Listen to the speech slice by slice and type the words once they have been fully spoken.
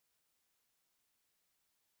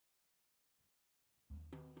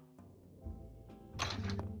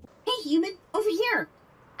Hey, human, over here.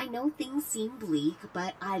 I know things seem bleak,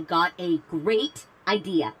 but I've got a great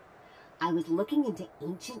idea. I was looking into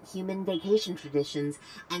ancient human vacation traditions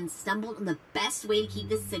and stumbled on the best way to keep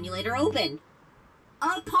this simulator open.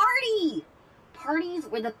 A party! Parties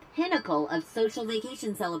were the pinnacle of social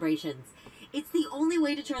vacation celebrations. It's the only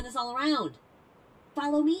way to turn this all around.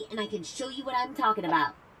 Follow me and I can show you what I'm talking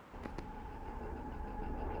about.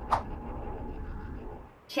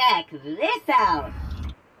 Check this out.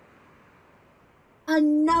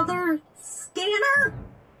 Another scanner?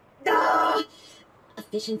 Ugh!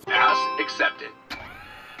 Efficiency. Pass accepted.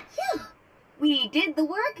 Phew. We did the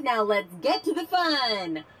work, now let's get to the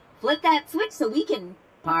fun. Flip that switch so we can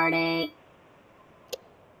party.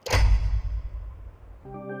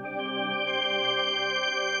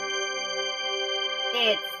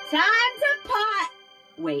 It's time to pot.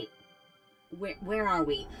 Wait. Where are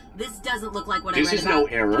we? This doesn't look like what I read about. This is no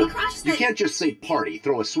error. We crashed You can't just say party,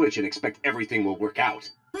 throw a switch, and expect everything will work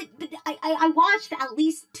out. But I watched at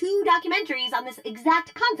least 2 documentaries on this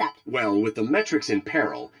exact concept. Well, with the metrics in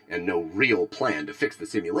peril, and no real plan to fix the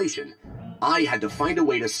simulation, I had to find a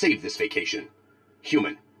way to save this vacation.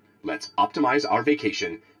 Human, let's optimize our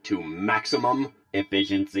vacation to maximum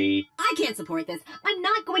efficiency. I can't support this. I'm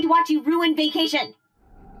not going to watch you ruin vacation.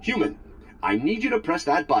 Human, I need you to press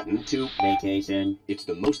that button to Vacation. It's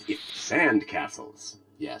the most sand castles.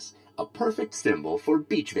 Yes, a perfect symbol for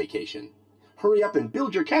beach vacation. Hurry up and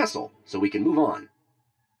build your castle so we can move on.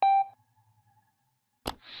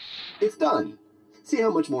 It's done. See how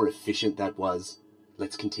much more efficient that was?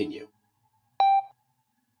 Let's continue.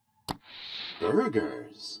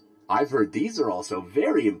 Burgers. I've heard these are also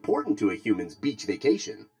very important to a human's beach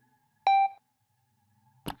vacation.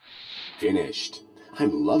 Finished.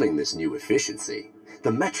 I'm loving this new efficiency.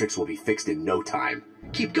 The metrics will be fixed in no time.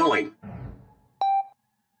 Keep going.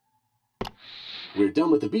 We're done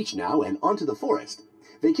with the beach now and onto the forest.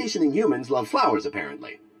 Vacationing humans love flowers,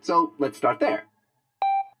 apparently. So let's start there.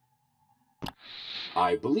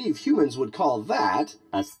 I believe humans would call that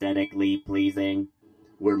Aesthetically pleasing.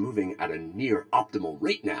 We're moving at a near optimal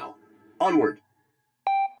rate now. Onward.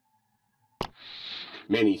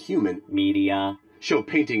 Many human Media. show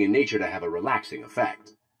painting in nature to have a relaxing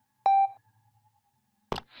effect.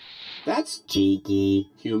 That's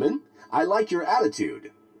Cheeky. human. I like your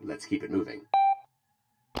attitude. Let's keep it moving.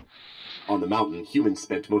 On the mountain, humans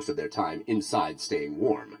spent most of their time inside staying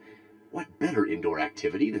warm. What better indoor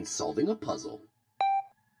activity than solving a puzzle?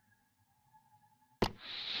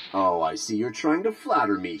 Oh, I see you're trying to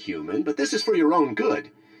flatter me, human, but this is for your own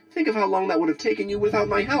good. Think of how long that would have taken you without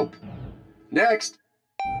my help. Next!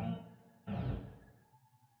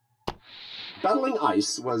 Battling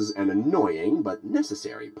ice was an annoying but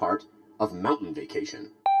necessary part of mountain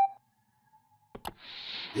vacation.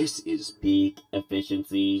 This is Peak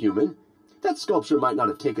efficiency. human. That sculpture might not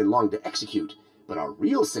have taken long to execute, but our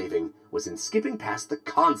real saving was in skipping past the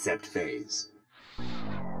concept phase.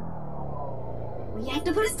 We have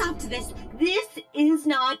to put a stop to this. This is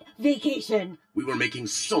not vacation. We were making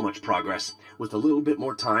so much progress. With a little bit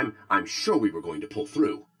more time, I'm sure we were going to pull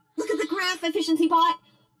through. Look at the graph, Efficiency Bot.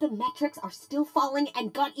 The metrics are still falling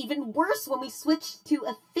and got even worse when we switched to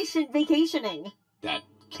efficient vacationing. That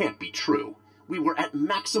can't be true. We were at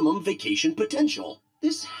maximum vacation potential.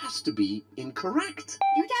 This has to be incorrect.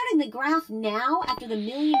 You're doubting the graph now after the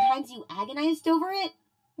million times you agonized over it?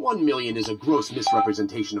 1 million is a gross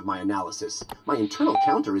misrepresentation of my analysis. My internal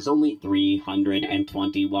counter is only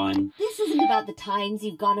 321. This isn't about the times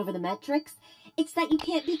you've gone over the metrics. It's that you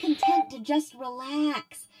can't be content to just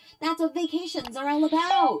relax. That's what vacations are all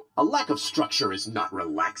about. A lack of structure is not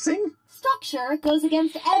relaxing. Structure goes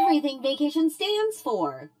against everything vacation stands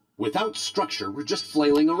for. Without structure, we're just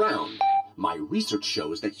flailing around. My research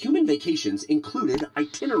shows that human vacations included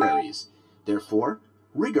itineraries. Therefore,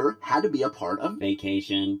 rigor had to be a part of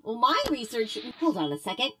Vacation. Well, my research... Hold on a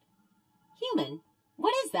second. Human?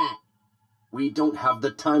 What is that? We don't have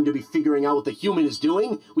the time to be figuring out what the human is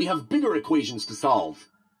doing. We have bigger equations to solve.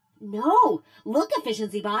 No! Look,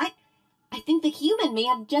 Efficiency Bot. I think the human may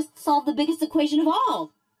have just solved the biggest equation of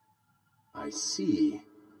all. I see.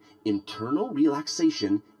 Internal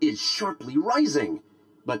relaxation is sharply rising.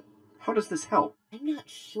 But how does this help? I'm not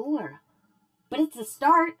sure. But it's a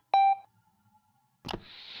start.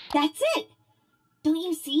 That's it! Don't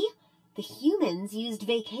you see? The humans used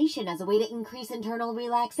vacation as a way to increase internal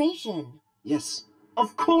relaxation. Yes,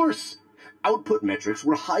 of course! Output metrics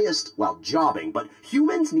were highest while jobbing, but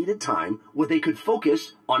humans needed time where they could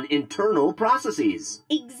focus on internal processes.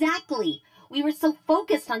 Exactly. We were so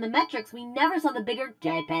focused on the metrics, we never saw the bigger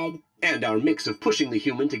JPEG. And our mix of pushing the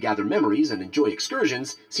human to gather memories and enjoy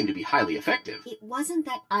excursions seemed to be highly effective. It wasn't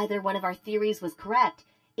that either one of our theories was correct.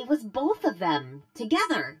 It was both of them,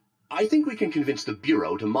 together. I think we can convince the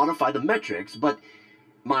Bureau to modify the metrics, but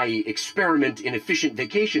my experiment in efficient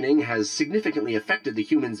vacationing has significantly affected the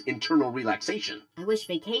human's internal relaxation. I wish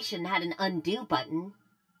vacation had an undo button.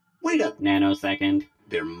 Wait a Nanosecond.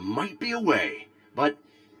 There might be a way, but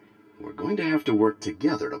we're going to have to work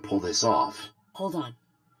together to pull this off. Hold on.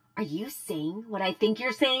 Are you saying what I think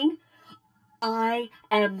you're saying? I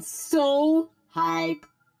am so hype.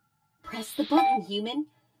 Press the button, human.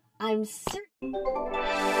 I'm certain.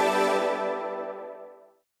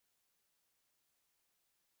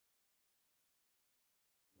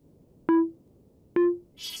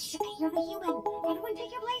 Shh, you're the human. Everyone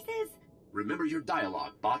take your places. Remember your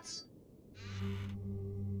dialogue, bots.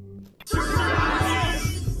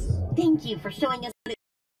 Thank you for showing us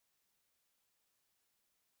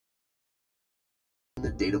The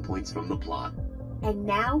data points from the plot. And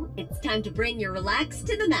now it's time to bring your relax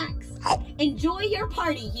to the max. Enjoy your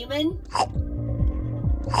party, human.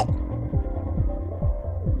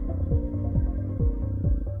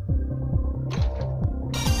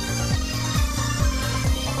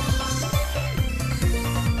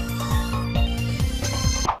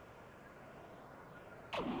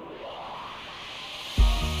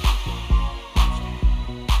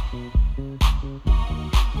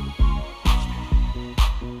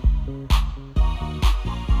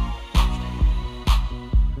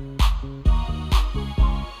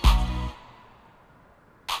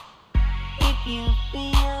 If you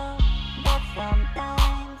feel that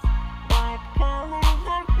sometimes dark colors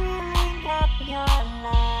are filling up your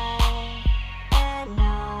life and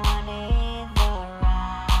no one is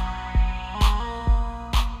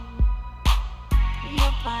around,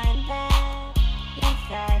 you'll find that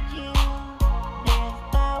inside you there's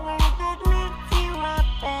power that lifts you up,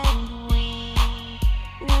 and we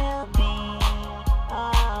will be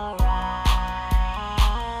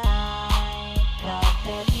alright. 'Cause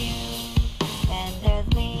there's you and there's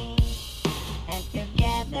me, and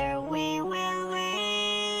together we will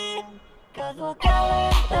win. 'Cause we'll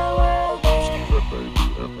color the world in,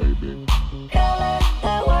 color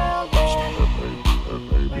the world in.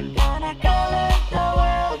 We're gonna color the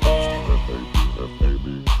world in,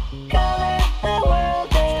 color the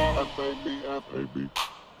world in.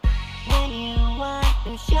 When you want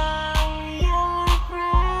to show your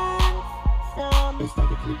friends some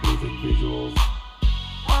Aesthetically pleasing visuals.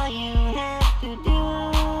 all you have to do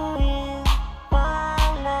is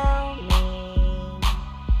follow me.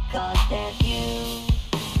 'Cause there's you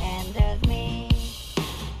and there's me,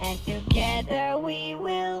 and together we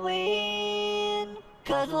will win.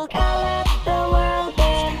 'Cause we'll color the world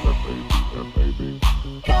in,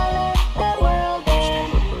 color the world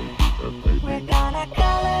in. We're gonna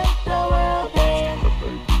color the world in,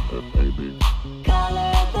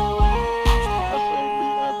 color the world.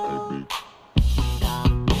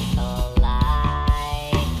 Some people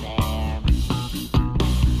like their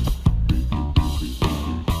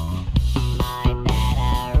my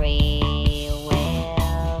battery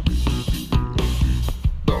will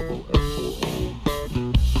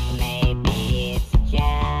maybe it's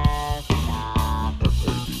just stop, but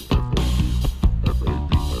we'll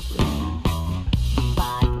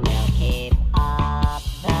keep up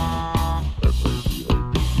the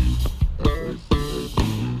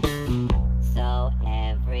so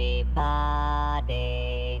everybody.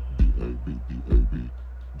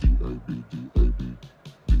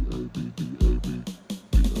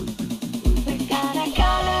 We're gonna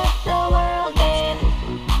color the world in,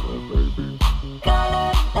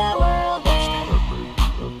 color the world in.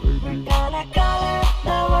 We're gonna color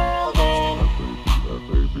the world in,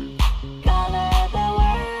 color the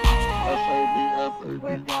world.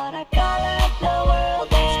 We're gonna color the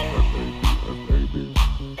world in,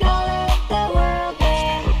 color the world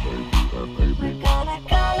in. We're gonna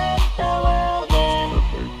color the world in.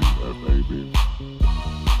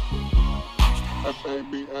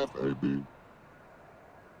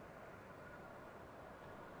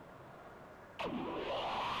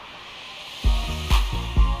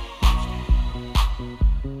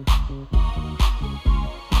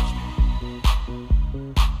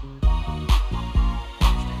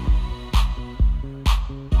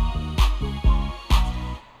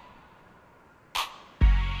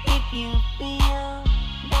 If you feel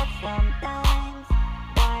that sometimes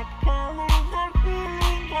dark colors are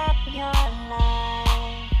filling up your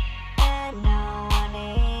life and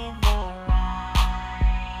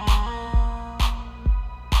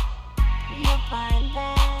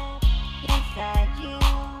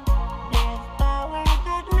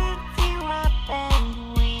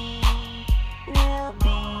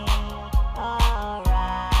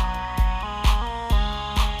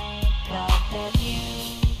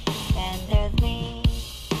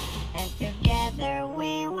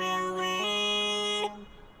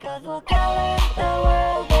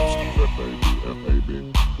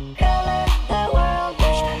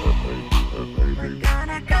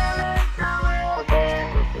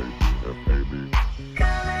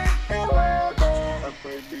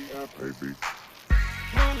When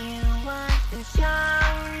you want to show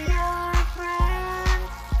your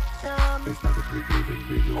friends some,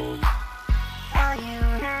 all you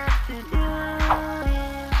have to do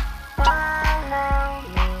is follow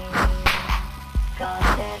me. 'Cause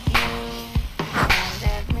there's you and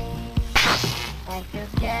there's me, and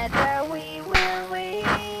together we will win.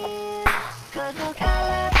 'Cause we'll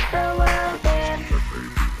color the world in,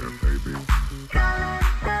 color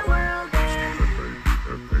the world in.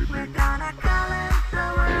 We're gonna color the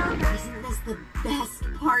world in. Isn't this the best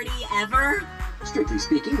party ever? Strictly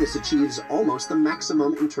speaking, this achieves almost the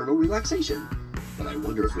maximum internal relaxation. But I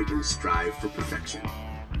wonder if we can strive for perfection.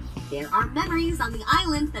 There are memories on the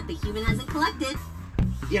island that the human hasn't collected.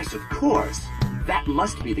 Yes, of course. That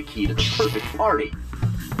must be the key to the perfect party.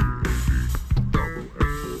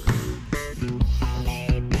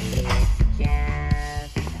 Maybe it's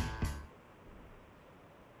just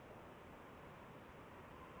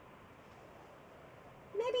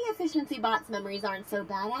Maybe Efficiency Bot's memories aren't so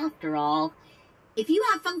bad after all. If you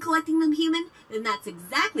have fun collecting them, human, then that's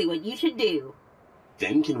exactly what you should do.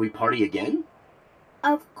 Then can we party again?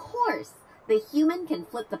 Of course, the human can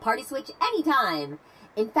flip the party switch anytime.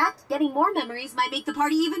 In fact, getting more memories might make the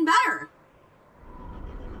party even better.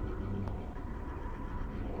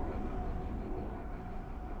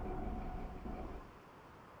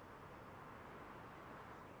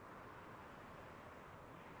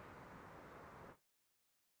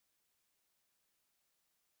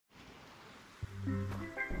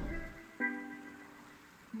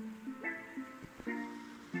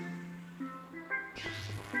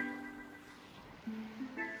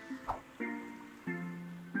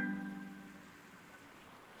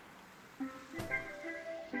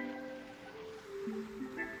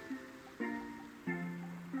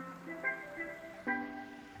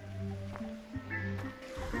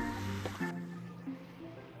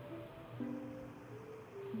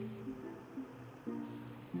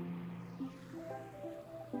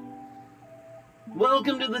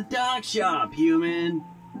 Welcome to the dock shop, human.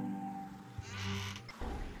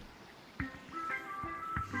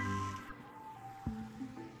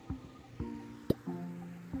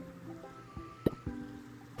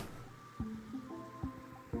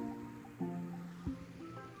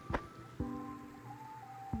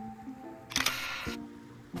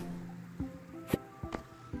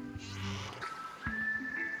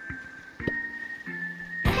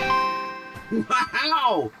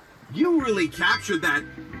 Wow! You really captured that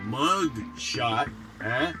mug shot,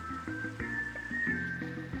 huh?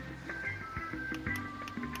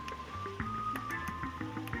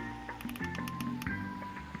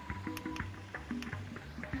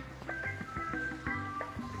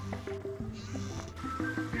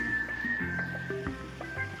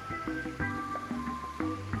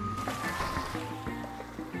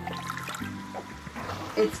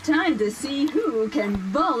 It's time to see who can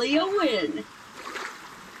volley a win.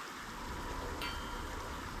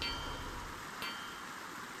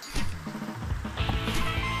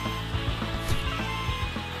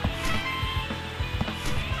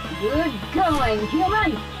 Good going,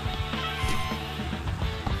 human!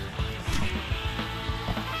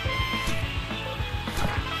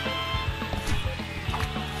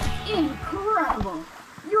 Incredible!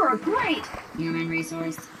 You're great, human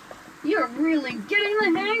resource. You're really getting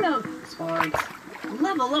the hang of sports.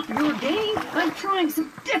 Level up your game by trying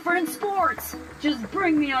some different sports. Just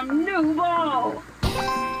bring me a new ball.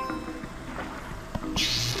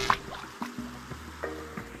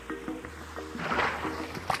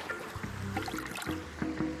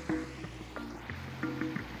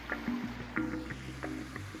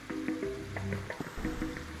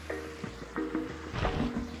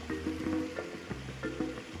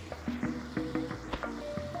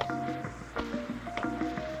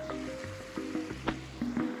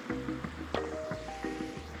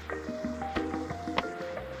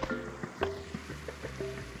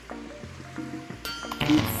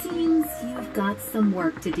 It seems you've got some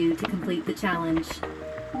work to do to complete the challenge.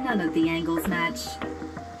 None of the angles match.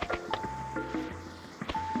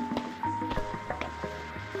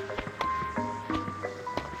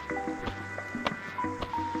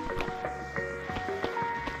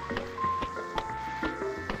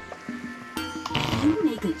 You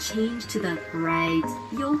make a change to the right,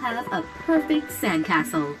 you'll have a perfect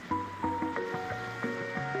sandcastle.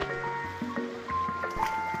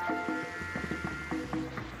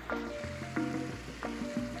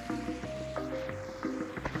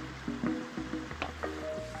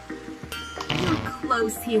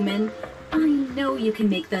 Close, human. I know you can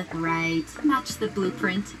make the right match the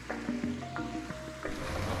blueprint.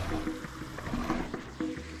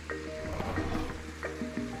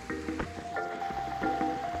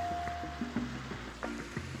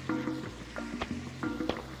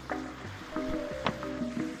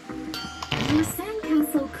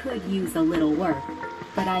 could use a little work,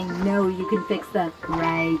 but I know you can fix the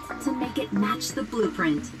right to make it match the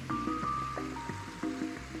blueprint.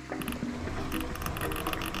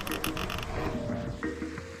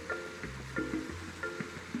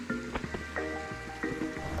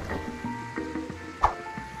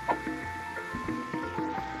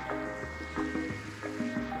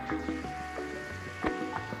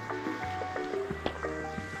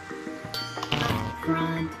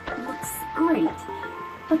 Front looks great,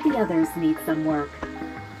 but the others need some work.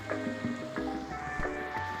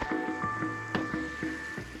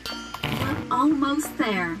 We're almost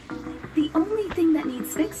there. The only thing that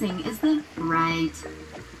needs fixing is the right.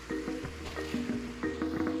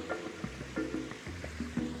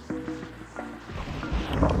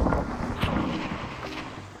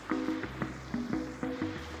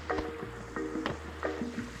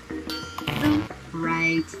 The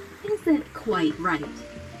right isn't quite right,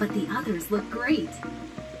 but the others look great.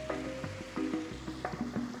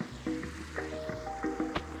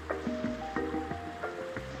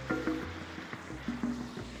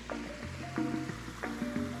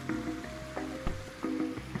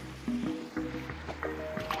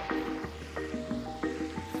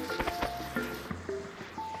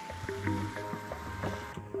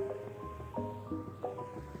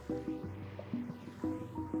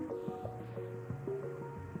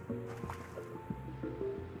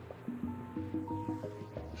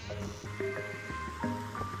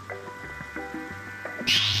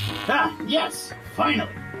 Ah, yes! Finally!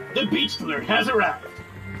 The beach cleaner has arrived!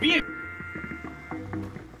 Be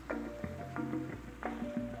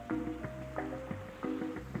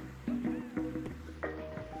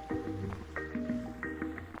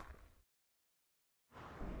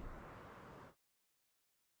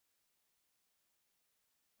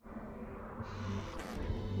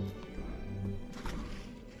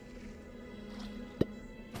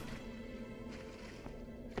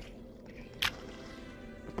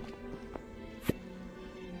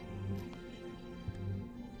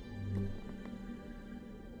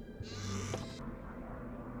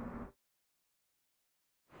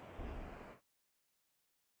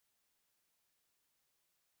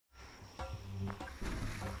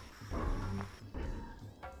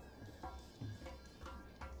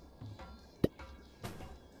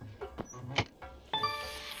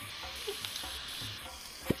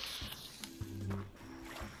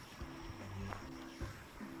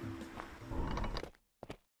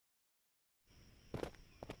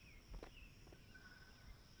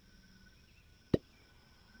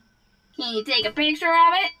Can you take a picture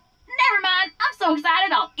of it? Never mind. I'm so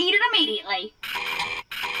excited I'll eat it immediately.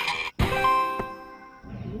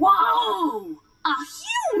 Whoa! A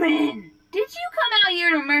human! Did you come out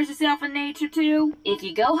here to immerse yourself in nature too? If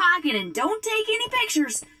you go hiking and don't take any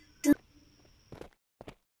pictures,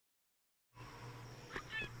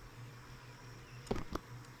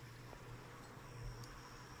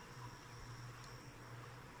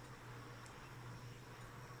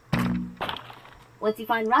 Once you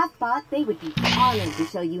find Rathbot, they would be honored to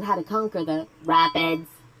show you how to conquer the rapids.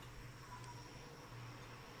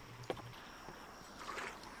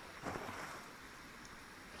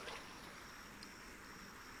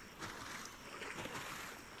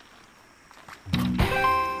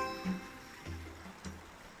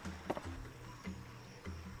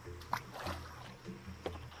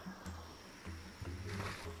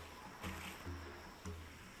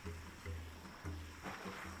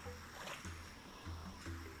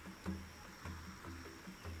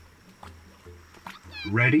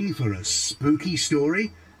 Ready for a spooky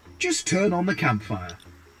story? Just turn on the campfire.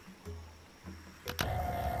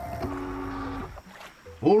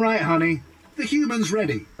 All right, honey. The human's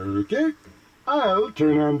ready. Okay. I'll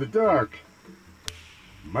turn on the dark.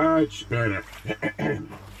 Much better.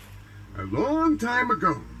 A long time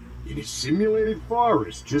ago, in a simulated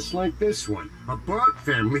forest just like this one, a bot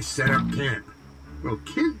family set up camp. Well,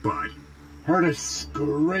 Kid Bot heard a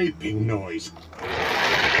scraping noise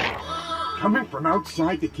coming from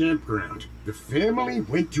outside the campground. The family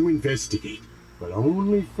went to investigate, but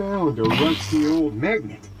only found a rusty old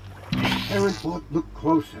magnet. Parent Bot looked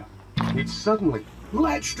closer. It suddenly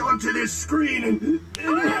latched onto this screen and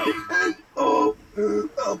oh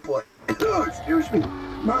boy. Oh, excuse me.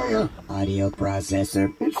 My audio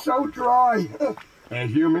processor. It's so dry.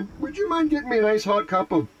 Human, would you mind getting me a nice hot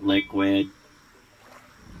cup of liquid.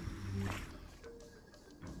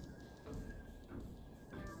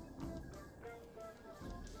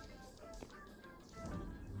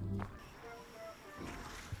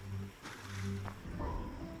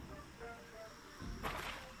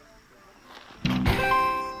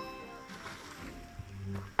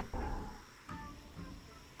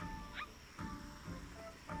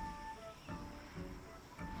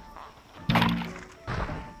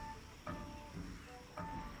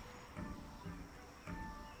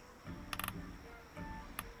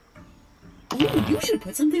 should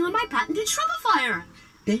put something on my patented shrubifier.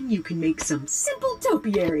 Then you can make some simple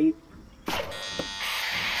topiary.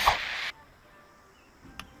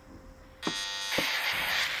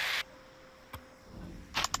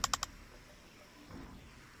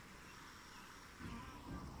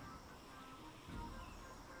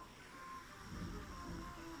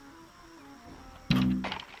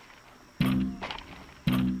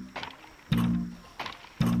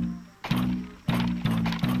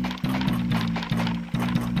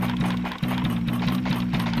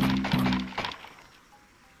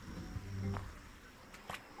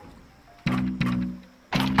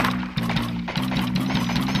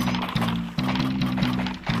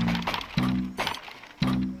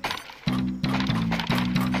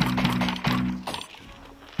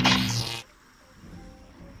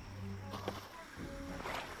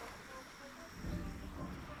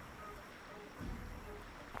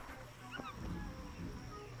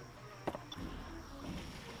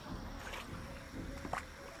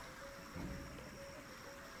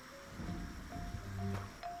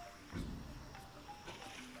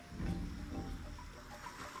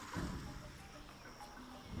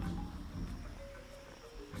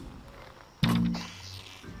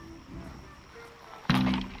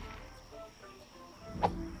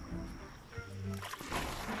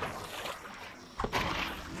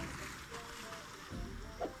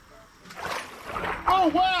 Oh,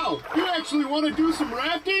 wow! You actually want to do some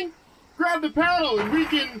rafting? Grab the paddle and we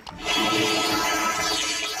can...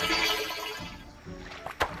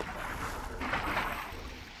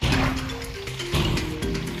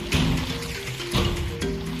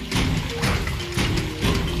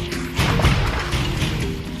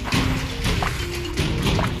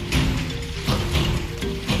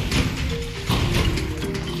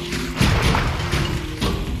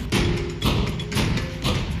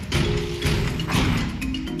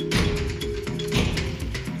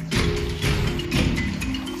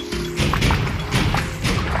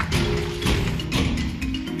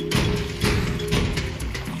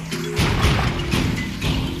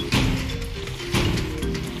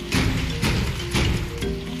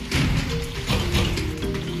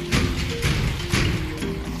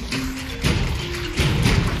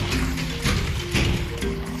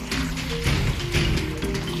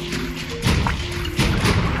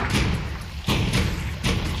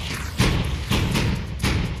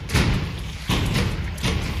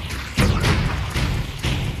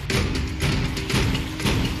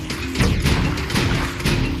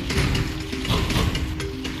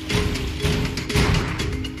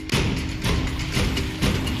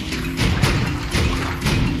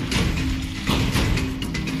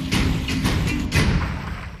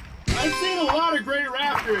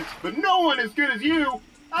 But no one as good as you.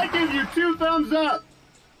 I give you 2 thumbs up.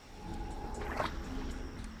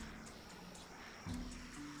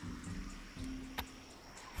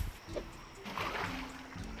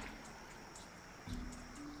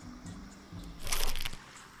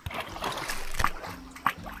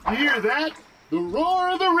 You hear that? The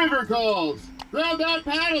roar of the river calls. Grab that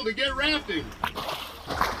paddle to get rafting.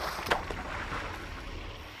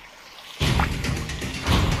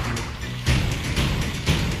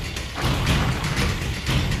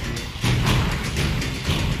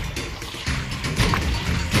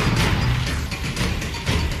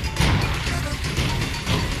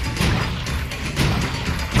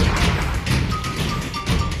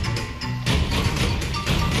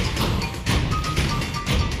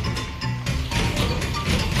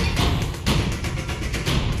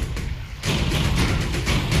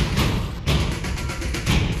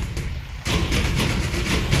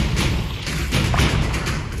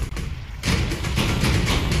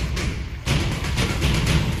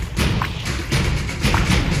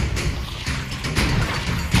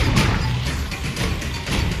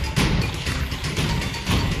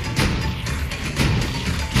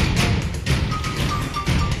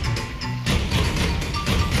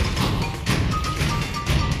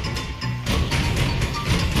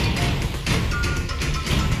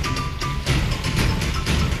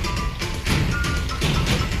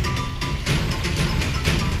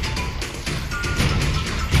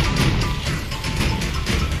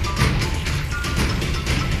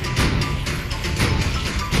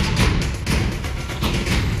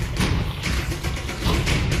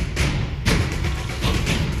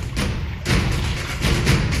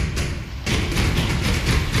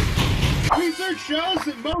 Shows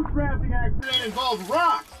that most rafting accidents involve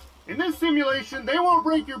rocks. In this simulation, they won't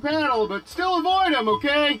break your paddle, but still avoid them,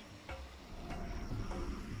 okay?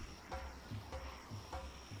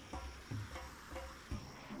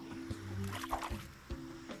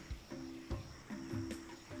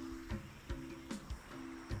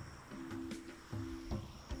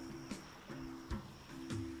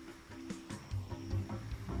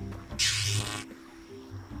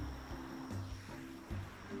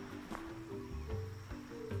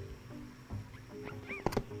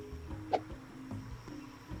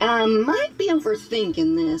 I might be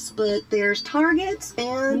overthinking this, but there's targets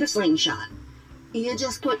and a slingshot. You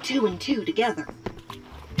just put 2 and 2 together.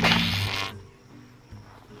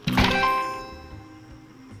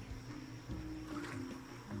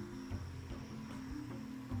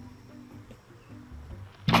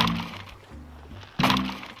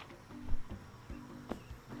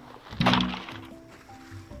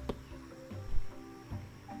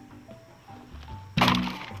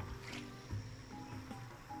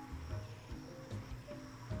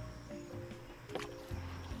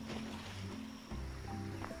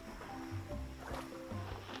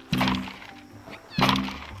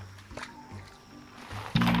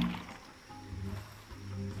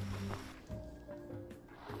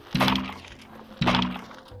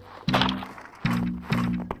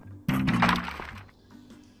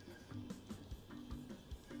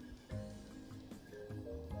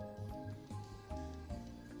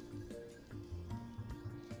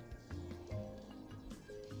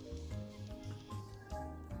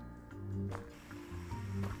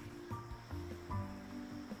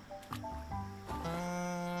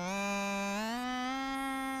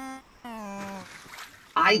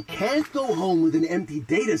 I can't go home with an empty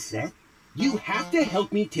data set. You have to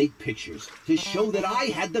help me take pictures to show that I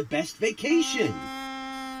had the best vacation.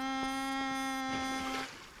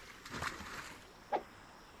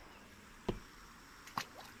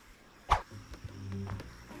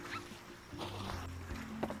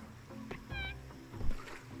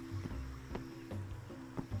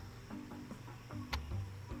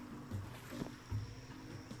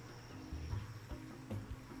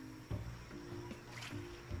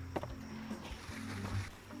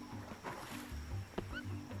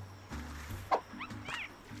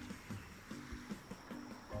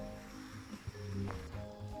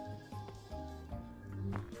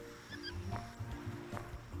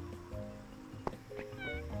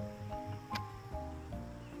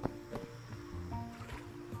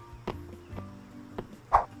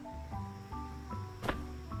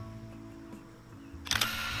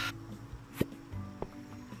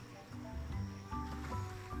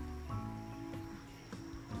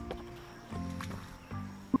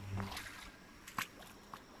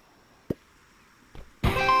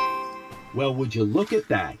 Well, would you look at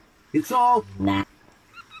that? It's all... Nah.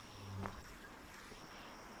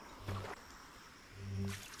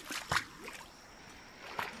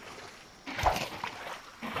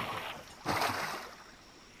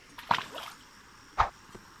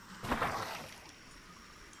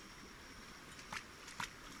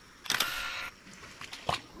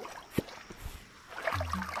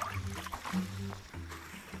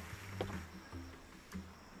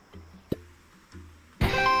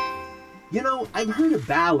 You know, I've heard a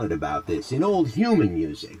ballad about this in old human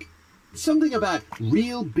music. Something about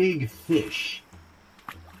real big fish.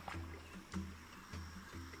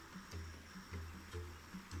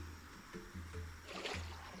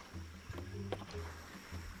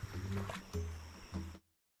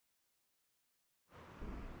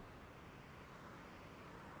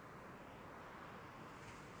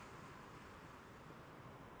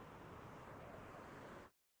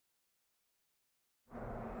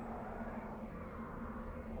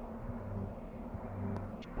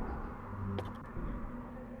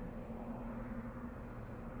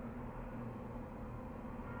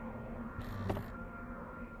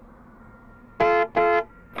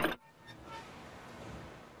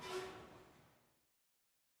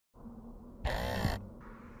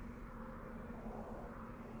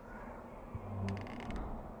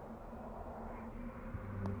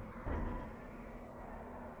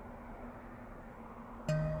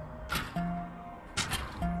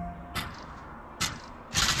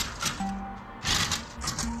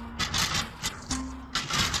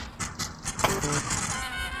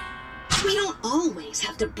 We don't always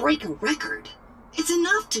have to break a record. It's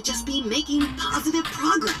enough to just be making positive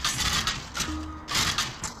progress.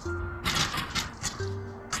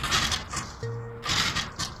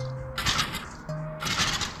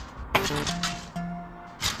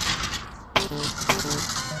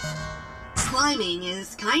 Climbing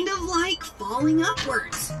is kind of like falling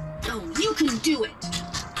upwards. Oh, you can do it.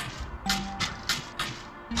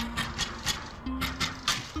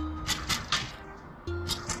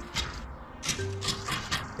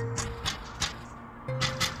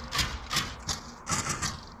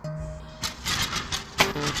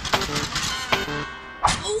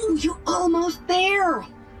 Oh, you're almost there.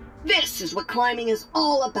 This is what climbing is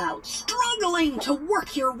all about. Struggling to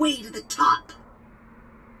work your way to the top.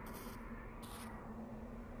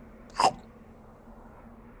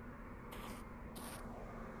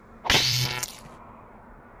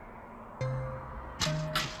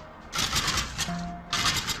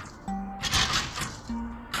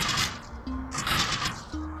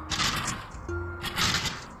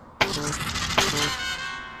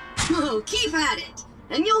 Oh, keep at it,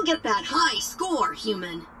 and you'll get that high score,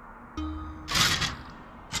 human.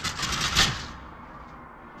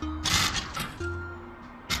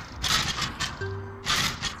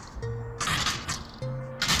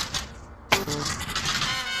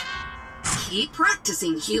 Keep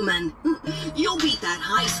practicing, human. You'll beat that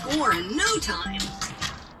high score in no time.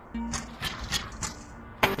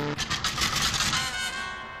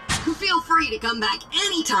 Feel free to come back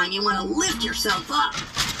anytime you want to lift yourself up.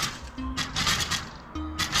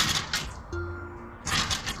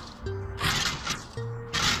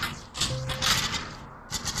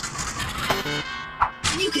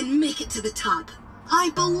 You can make it to the top. I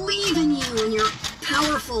believe in you and your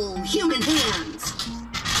powerful human hands.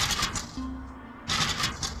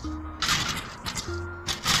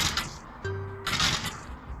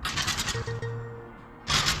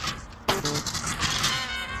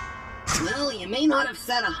 Well, you may not have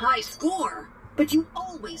set a high score, but you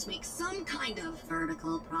always make some kind of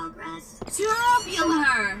vertical progress.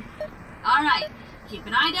 Tubular! Alright, keep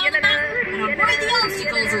an eye down the mountain and avoid the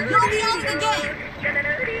obstacles or you'll be out of the game!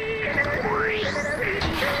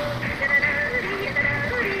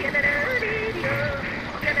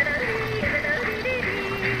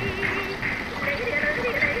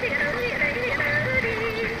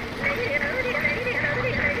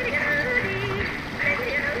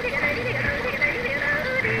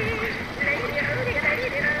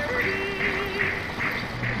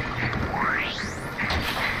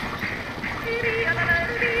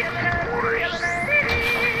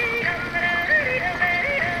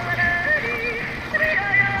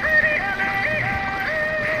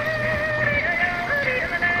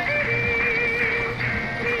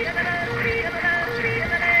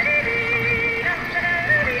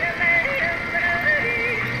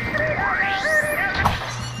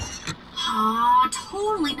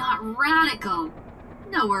 Totally not radical.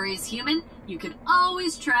 No worries, human. You can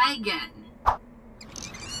always try again.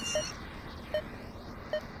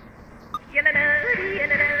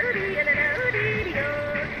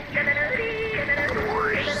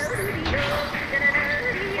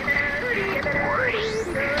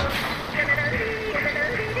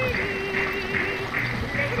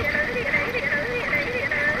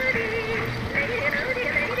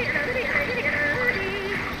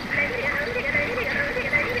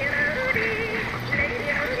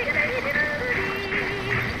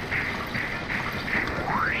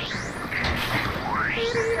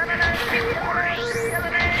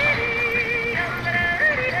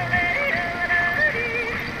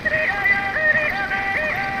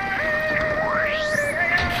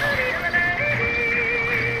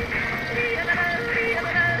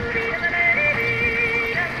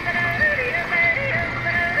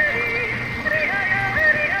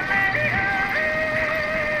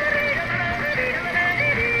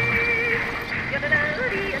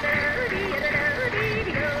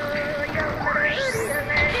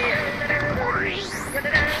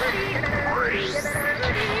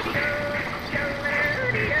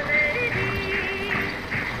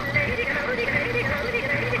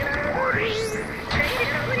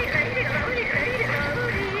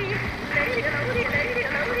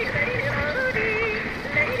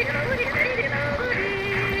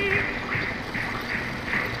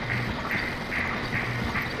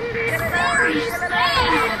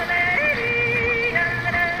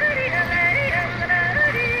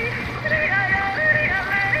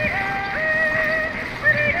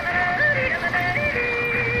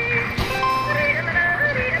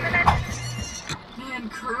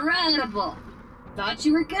 Incredible! Thought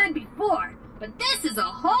you were good before, but this is a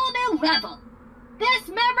whole new level. This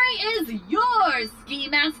memory is yours, Ski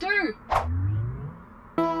Master!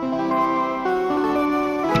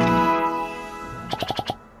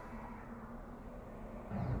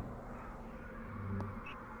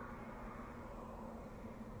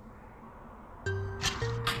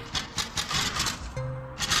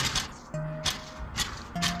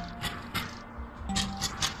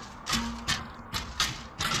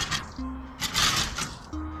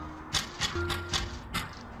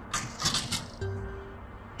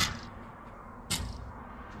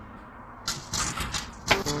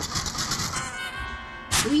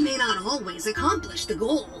 We may not always accomplish the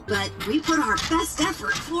goal, but we put our best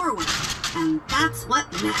effort forward, and that's what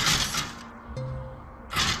matters.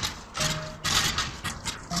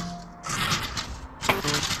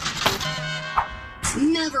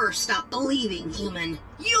 Never stop believing, human.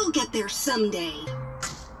 You'll get there someday.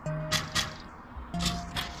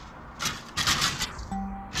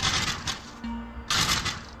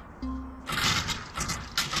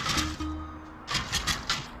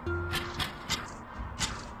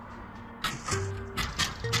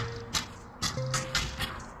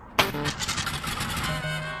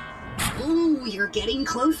 getting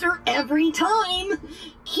closer every time.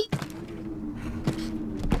 Keep...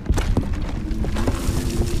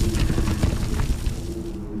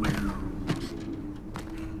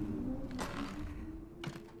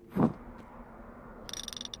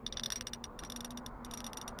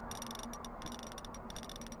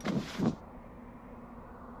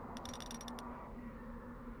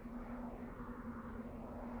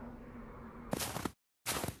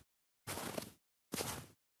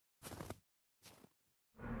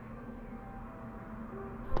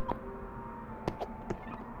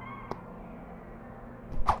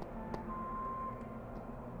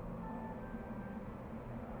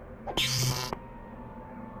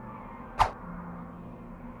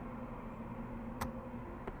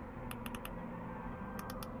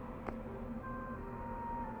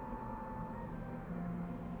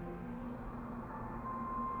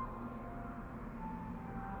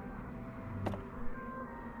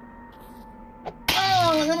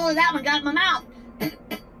 Oh, a little of that one got in my mouth.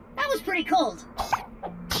 That was pretty cold.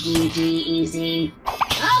 GG easy. Okay,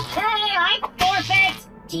 I forfeit.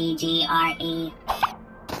 GGRE.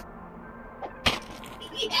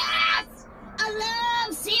 Yes! I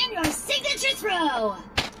love seeing your signature throw.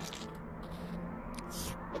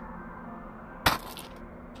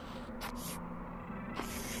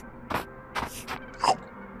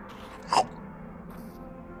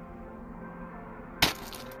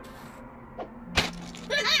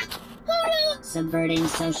 Subverting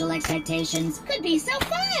social expectations Could be so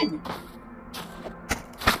fun.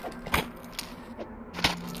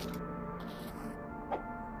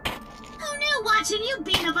 Who knew watching you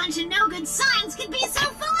beat a bunch of no-good signs could be so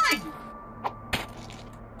fun?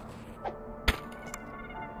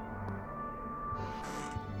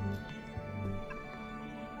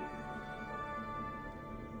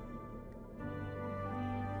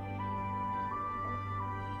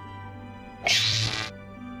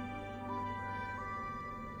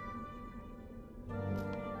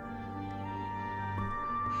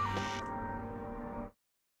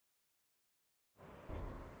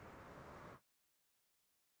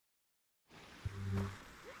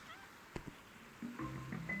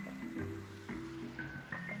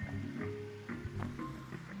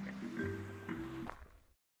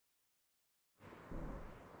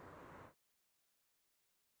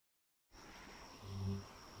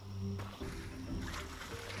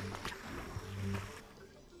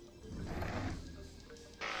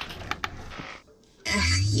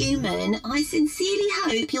 Human, I sincerely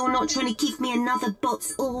hope you're not trying to give me another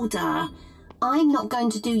bot's order. I'm not going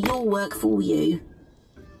to do your work for you.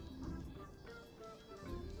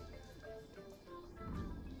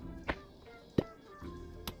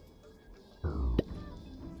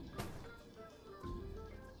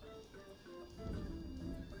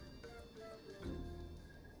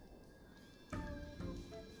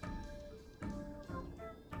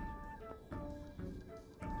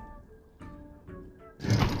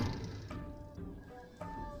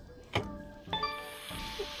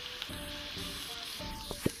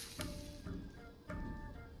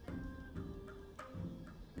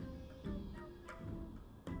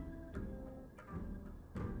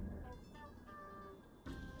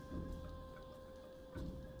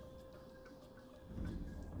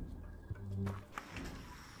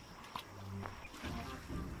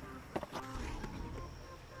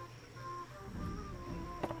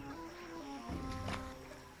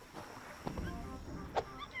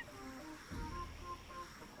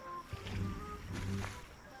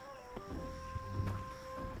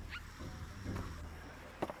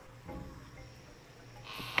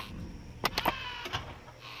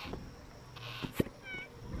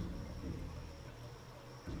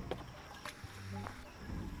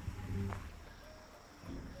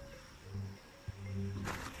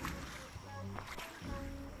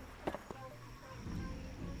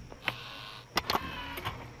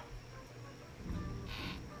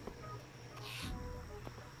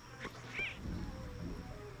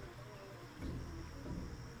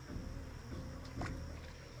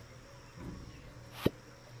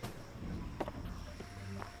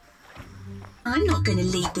 I'm not going to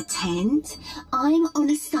leave the tent. I'm on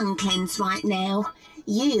a sun cleanse right now.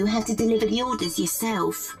 You have to deliver the orders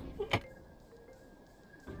yourself.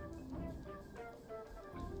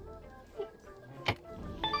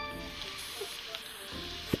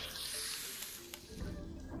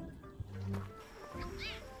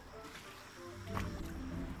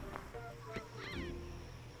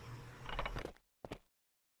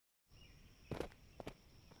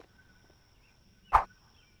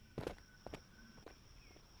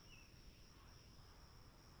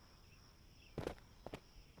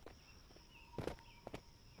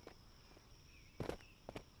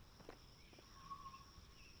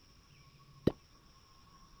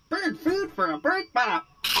 bird food for a bird bop.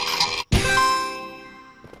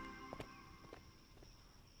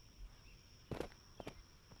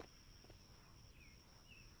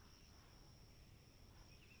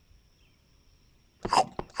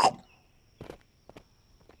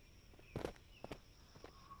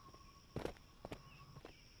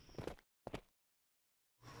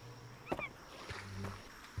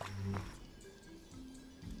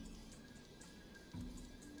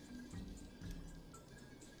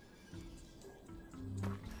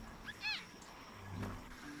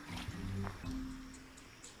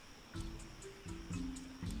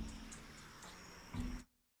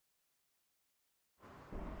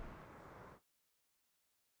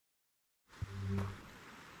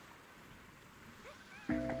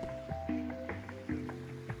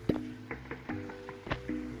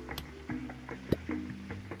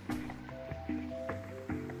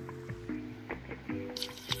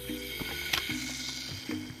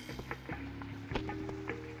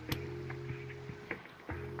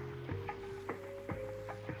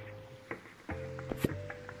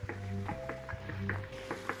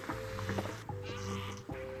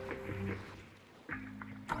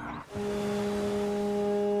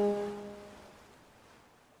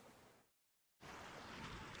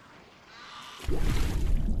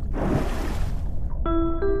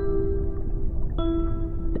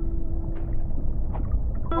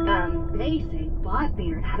 They say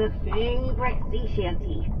Botbeard had a favorite sea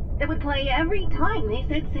shanty that would play every time they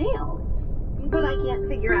set sail. But I can't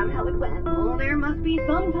figure out how it went. Well, there must be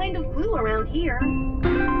some kind of clue around here.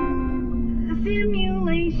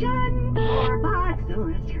 Simulation for bots. Oh,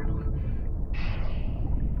 that's terrible.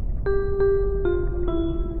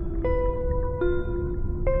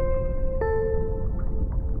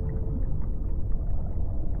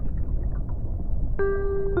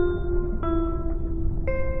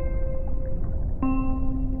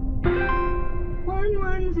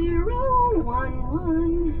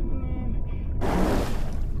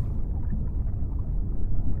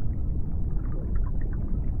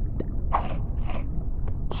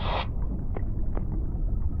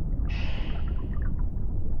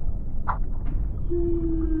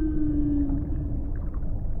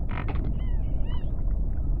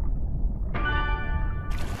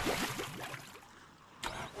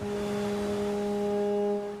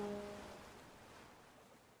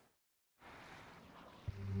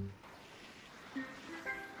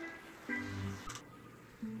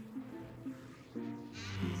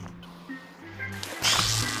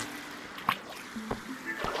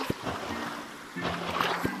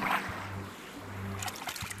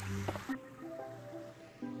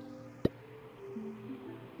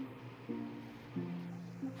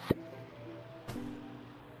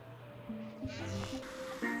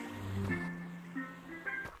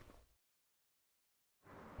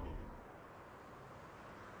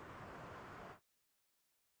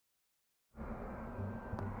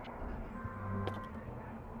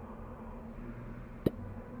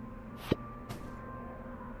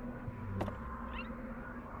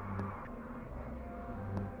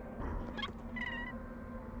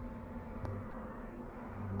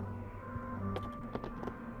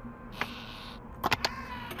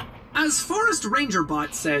 As Forest Ranger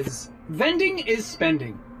Bot says, vending is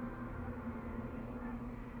spending.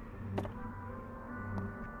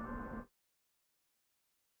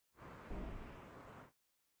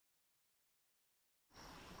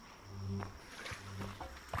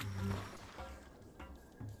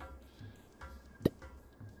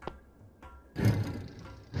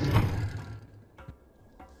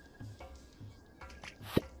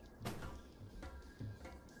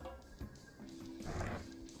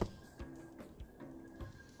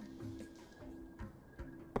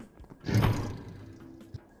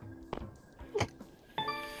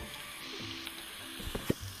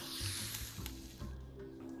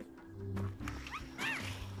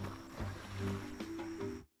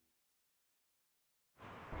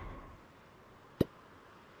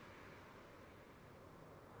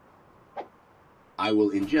 I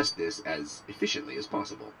will ingest this as efficiently as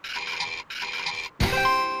possible.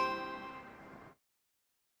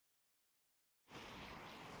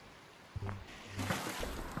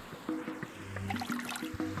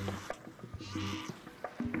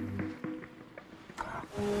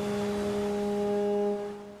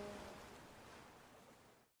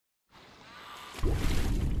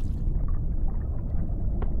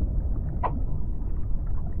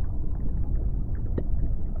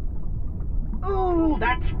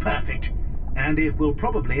 That's perfect. And it will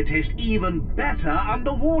probably taste even better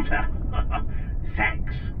underwater.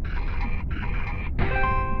 Thanks.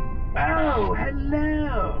 Oh,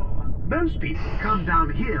 hello. Most people come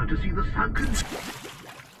down here to see the sunken...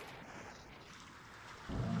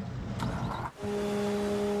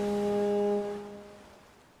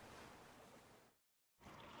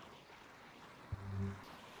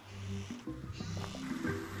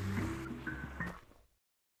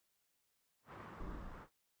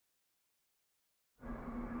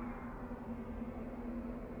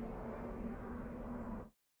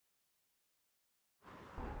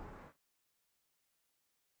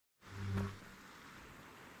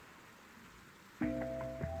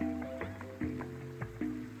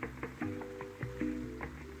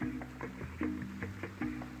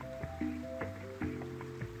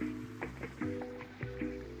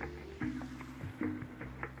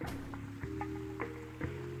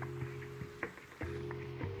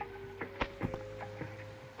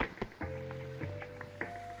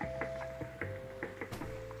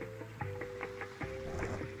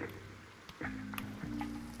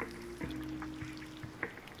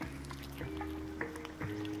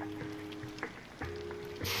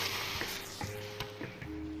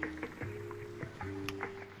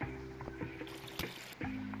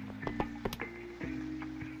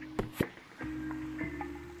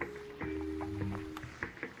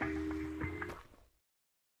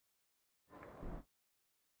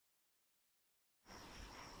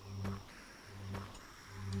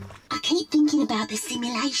 I keep thinking about the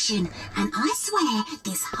simulation, and I swear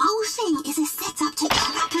this whole thing is a setup to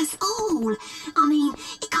trap us all. I mean,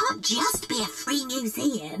 it can't just be a free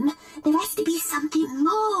museum. There has to be something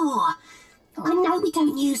more. I know we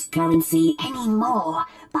don't use currency anymore,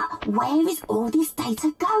 but where is all this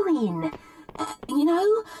data going? You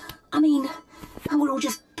know? I mean, we're all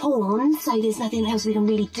just pawns, so there's nothing else we can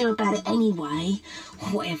really do about it anyway.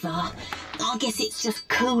 Whatever. I guess it's just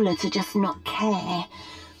cooler to just not care.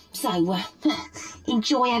 So,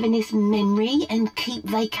 enjoy having this memory and keep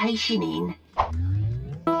vacationing.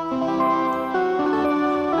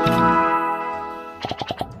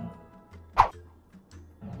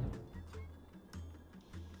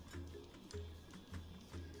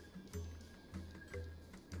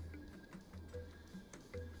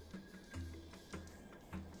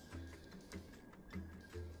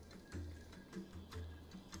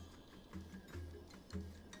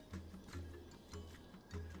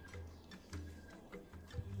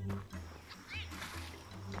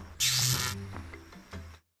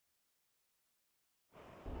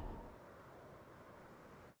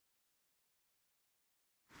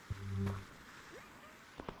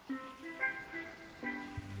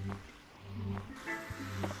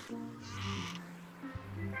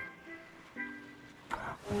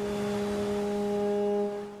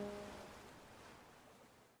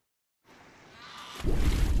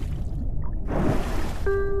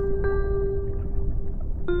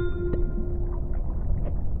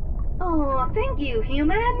 Oh, thank you,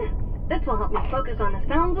 human. This will help me focus on the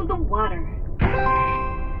sounds of the water.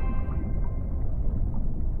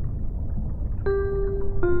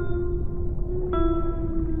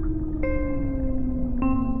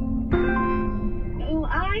 Oh,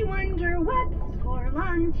 I wonder what's for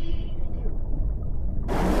lunch.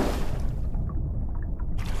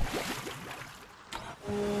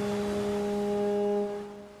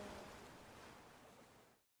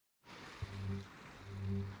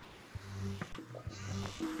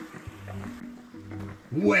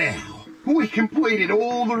 Wow, we completed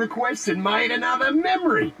all the requests and made another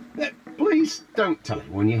memory. Please don't tell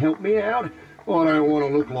anyone you helped me out. I don't want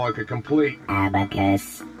to look like a complete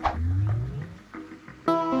abacus.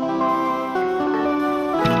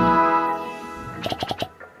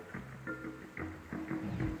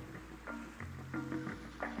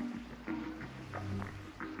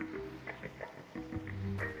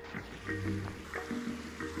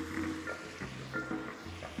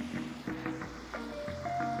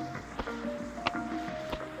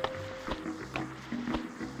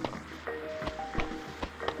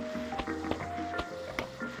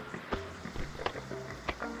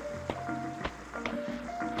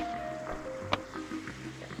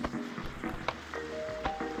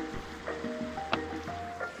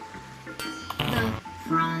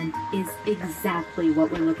 Front is exactly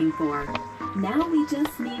what we're looking for. Now we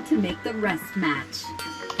just need to make the rest match.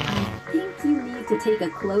 I think you need to take a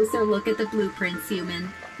closer look at the blueprints, human.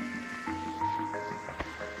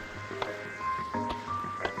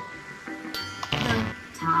 The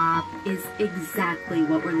top is exactly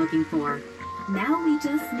what we're looking for. Now we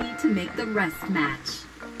just need to make the rest match.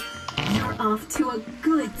 You're off to a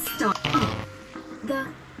good start. Oh, the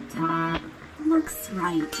top looks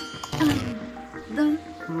right. The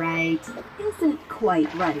right isn't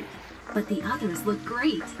quite right, but the others look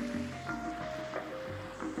great.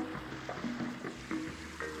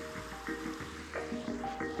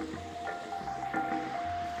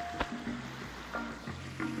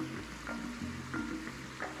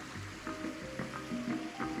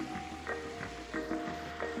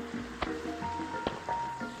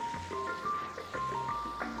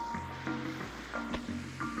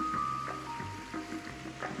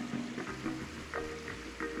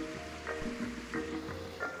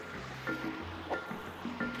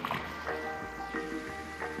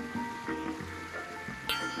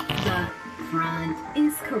 front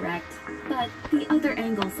is correct, but the other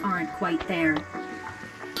angles aren't quite there.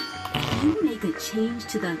 If you make a change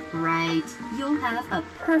to the right, you'll have a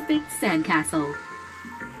perfect sandcastle.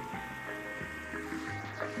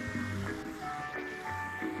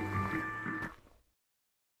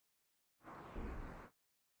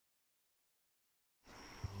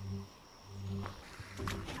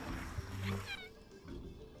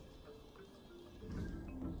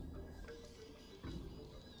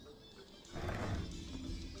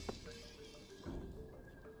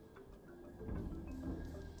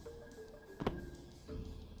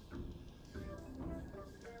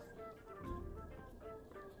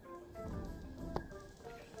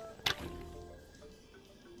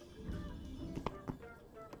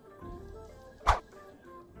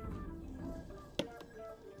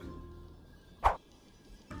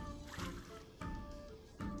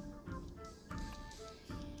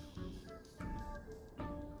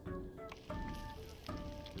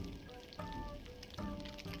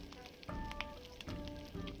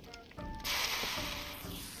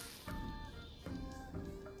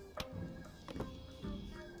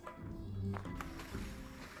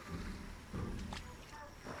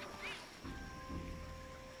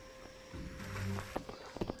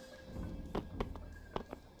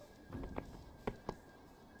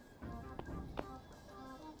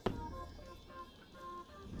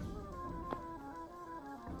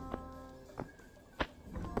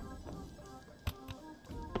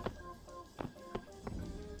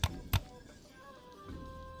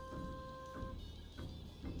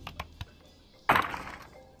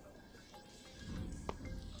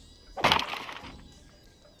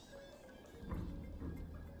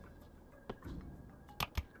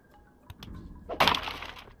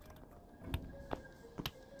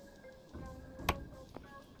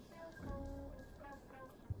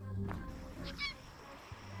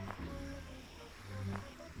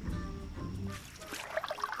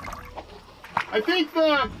 I think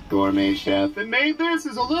the gourmet chef that made this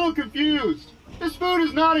is a little confused. This food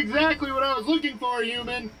is not exactly what I was looking for,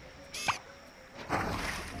 human.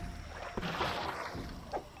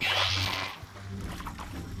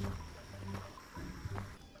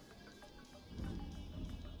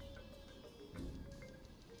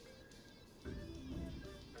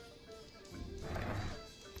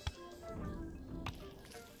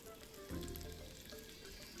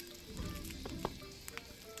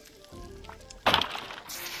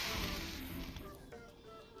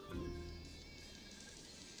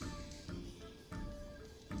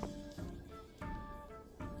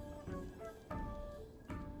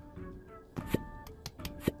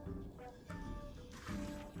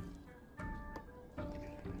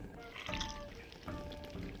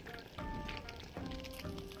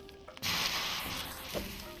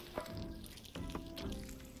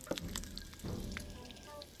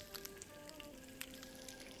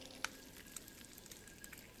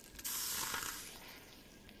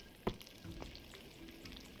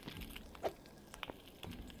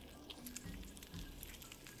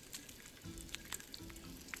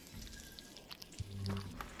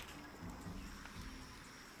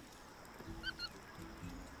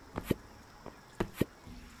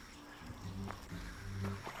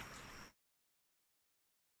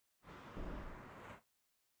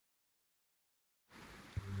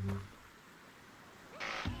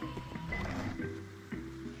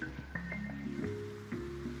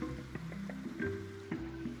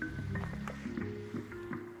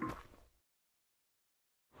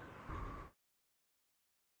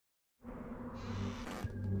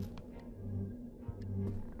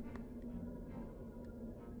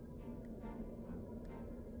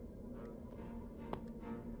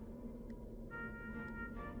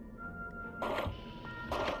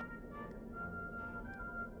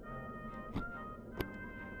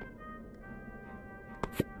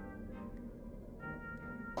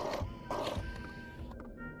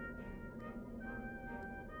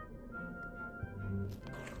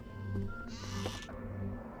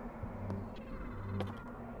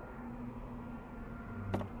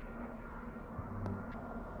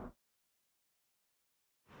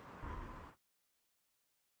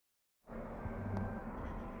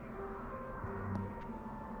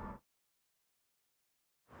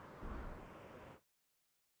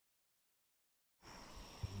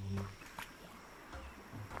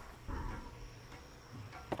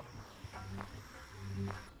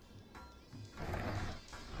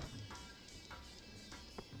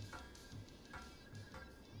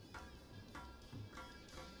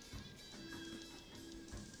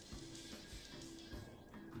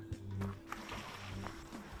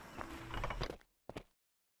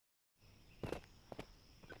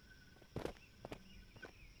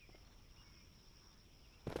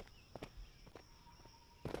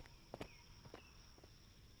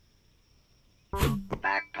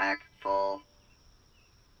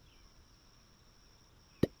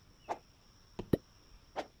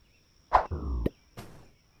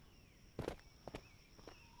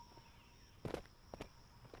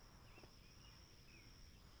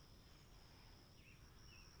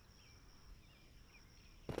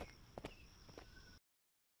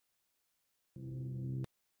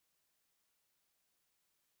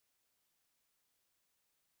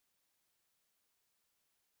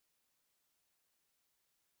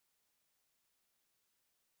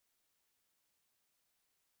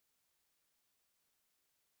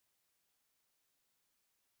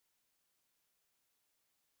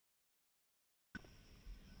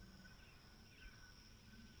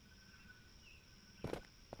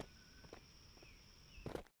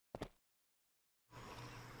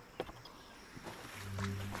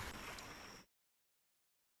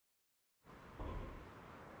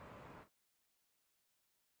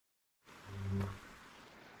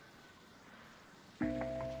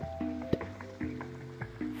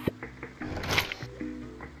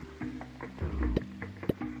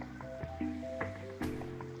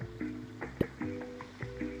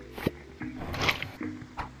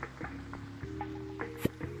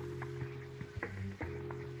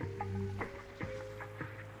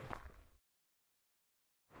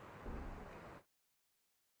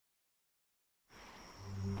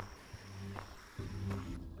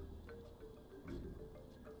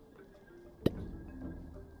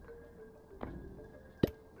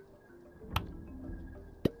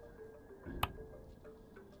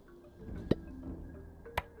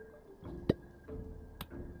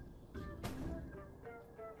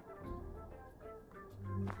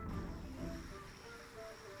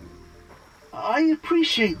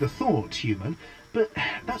 appreciate the thought, human, but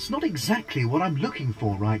that's not exactly what I'm looking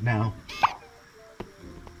for right now.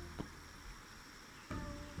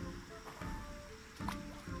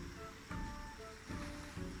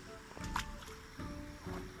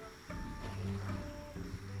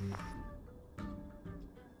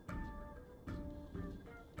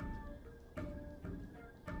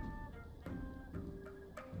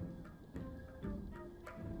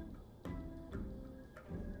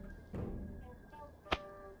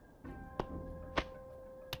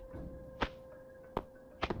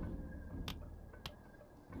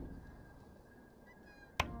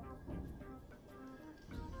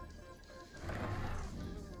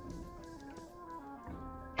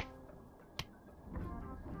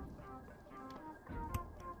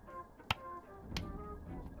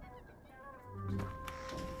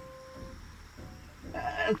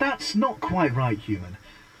 That's not quite right, human.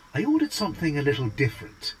 I ordered something a little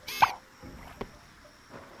different.